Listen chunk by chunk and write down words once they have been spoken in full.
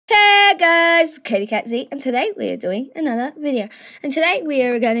Hi guys, Katie Cat Z, and today we are doing another video. And today we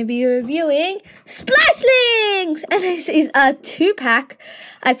are going to be reviewing Splashlings! And this is a 2-pack,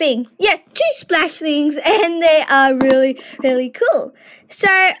 I think. Yeah, 2 Splashlings, and they are really cool. So,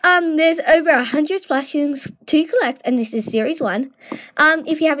 there's over 100 Splashlings to collect, and this is series 1.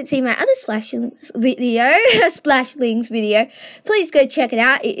 If you haven't seen my other Splashlings video, please go check it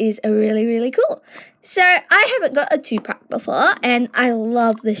out. It is a really cool. So, I haven't got a 2-pack before, and I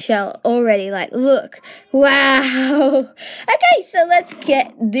love the shell already. Like, look. Wow. Okay, so let's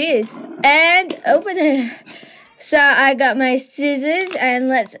get this and open it. So, I got my scissors, and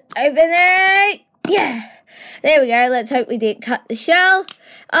let's open it. Yeah. There we go. Let's hope we didn't cut the shell.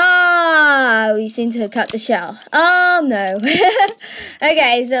 Oh, we seem to have cut the shell. Oh, no.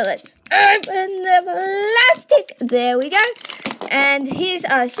 Okay, so let's open the plastic. There we go. And here's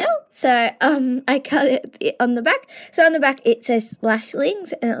our shell. So, I cut it a bit on the back. So, on the back, it says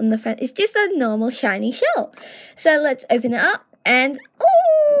Splashlings. And on the front, it's just a normal shiny shell. So, let's open it up. And,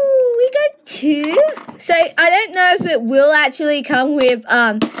 oh, we got 2. So, I don't know if it will actually come with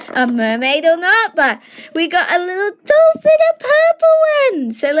a mermaid or not. But we got a little dolphin, a purple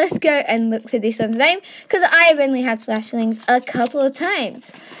one. So, let's go and look for this one's name. Because I've only had Splashlings a couple of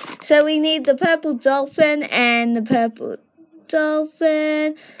times. So, we need the purple dolphin and the purple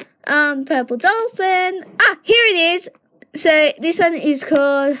dolphin. Purple dolphin. Ah, here it is. So, this one is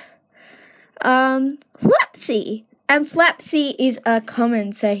called Flapsy. And Flapsy is a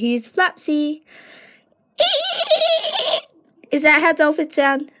common. So here's Flapsy. Is that how dolphins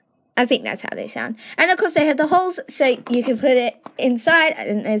sound? I think that's how they sound. And of course they have the holes so you can put it inside. I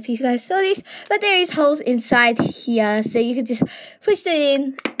don't know if you guys saw this, but there is holes inside here. So you can just push it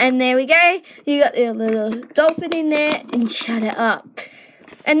in and there we go. You got your little dolphin in there and shut it up.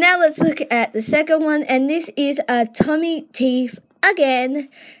 And now let's look at the second one. And this is a Tommy Teeth again.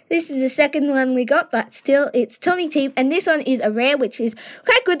 This is the second one we got, but still it's Tommy Teeth. And this one is a rare, which is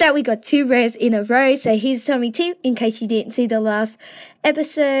quite good that we got 2 rares in a row. So here's Tommy Teeth, in case you didn't see the last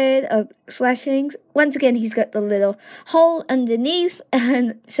episode of Splashlings. Once again, he's got the little hole underneath.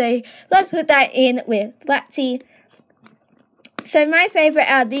 And so let's put that in with Flapsy. So my favourite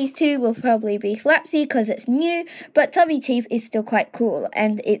out of these 2 will probably be Flapsy because it's new, but Tommy Teeth is still quite cool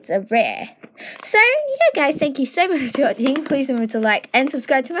and it's a rare. So yeah guys, thank you so much for watching. Please remember to like and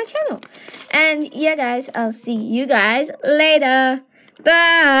subscribe to my channel. And yeah guys, I'll see you guys later.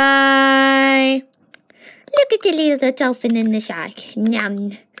 Bye! Look at the little dolphin in the shark.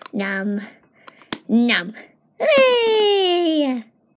 Nom, nom, nom. Hey!